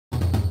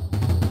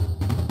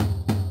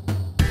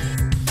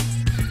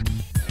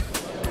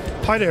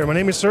Hi there, my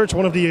name is Serge,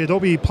 one of the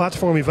Adobe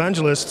Platform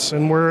Evangelists,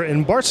 and we're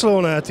in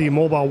Barcelona at the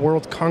Mobile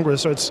World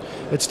Congress, so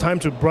it's time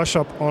to brush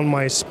up on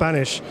my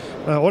Spanish.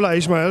 Hola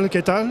Ismael,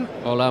 ¿qué tal?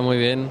 Hola, muy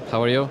bien.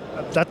 How are you?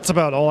 That's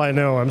about all I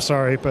know, I'm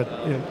sorry, but...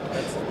 You know.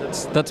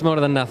 That's more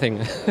than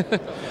nothing.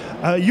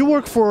 You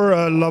work for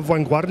La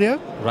Vanguardia?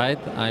 Right,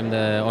 I'm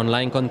the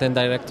online content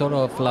director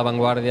of La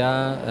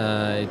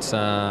Vanguardia. It's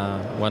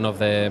one of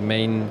the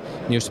main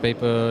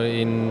newspapers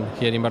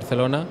here in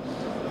Barcelona,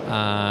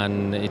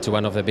 and it's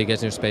one of the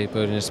biggest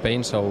newspapers in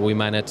Spain, so we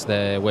manage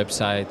the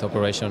website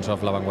operations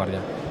of La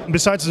Vanguardia.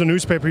 Besides the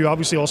newspaper, you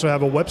obviously also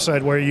have a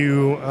website where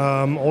you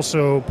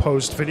also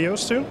post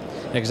videos to?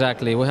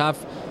 Exactly. We have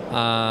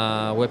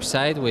a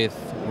website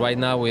right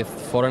now with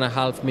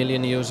 4.5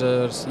 million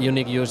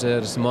unique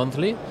users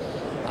monthly.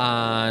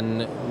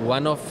 And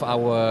one of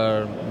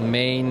our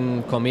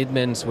main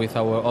commitments with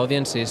our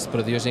audience is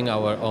producing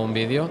our own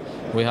video.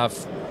 We have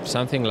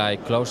something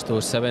like close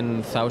to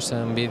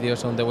 7,000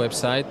 videos on the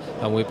website,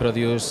 and we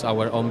produce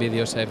our own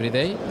videos every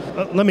day.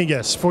 Let me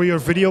guess, for your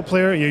video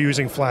player, you're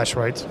using Flash,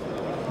 right?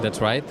 That's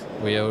right.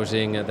 We are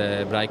using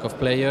the Brightcove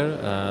player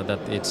that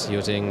it's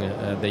using.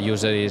 The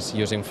user is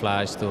using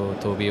Flash to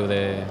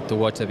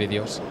watch the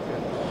videos.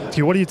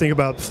 What do you think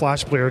about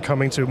Flash player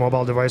coming to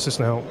mobile devices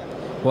now?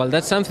 Well,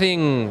 that's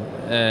something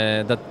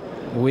that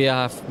we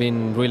have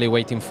been really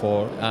waiting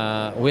for.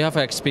 We have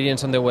an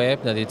experience on the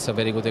web that it's a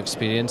very good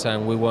experience,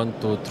 and we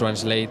want to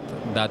translate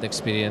that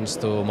experience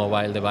to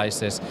mobile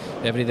devices.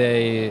 Every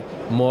day,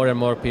 more and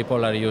more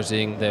people are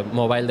using the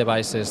mobile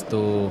devices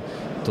to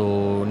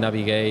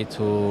navigate,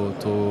 to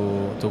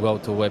go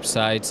to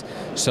websites.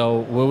 So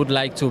we would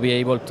like to be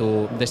able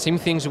to, the same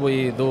things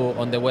we do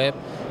on the web,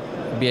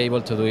 be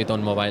able to do it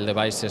on mobile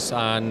devices.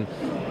 And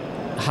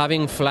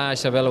having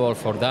Flash available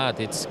for that,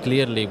 it's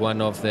clearly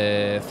one of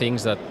the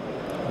things that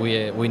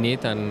we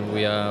need and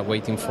we are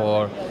waiting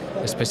for,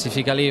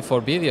 specifically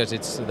for videos.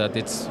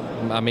 It's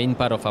a main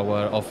part of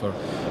our offer.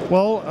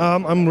 Well,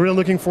 I'm really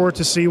looking forward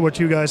to see what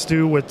you guys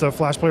do with the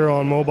Flash player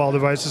on mobile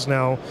devices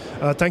now.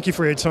 Thank you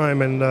for your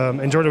time, and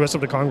enjoy the rest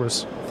of the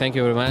Congress. Thank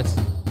you very much.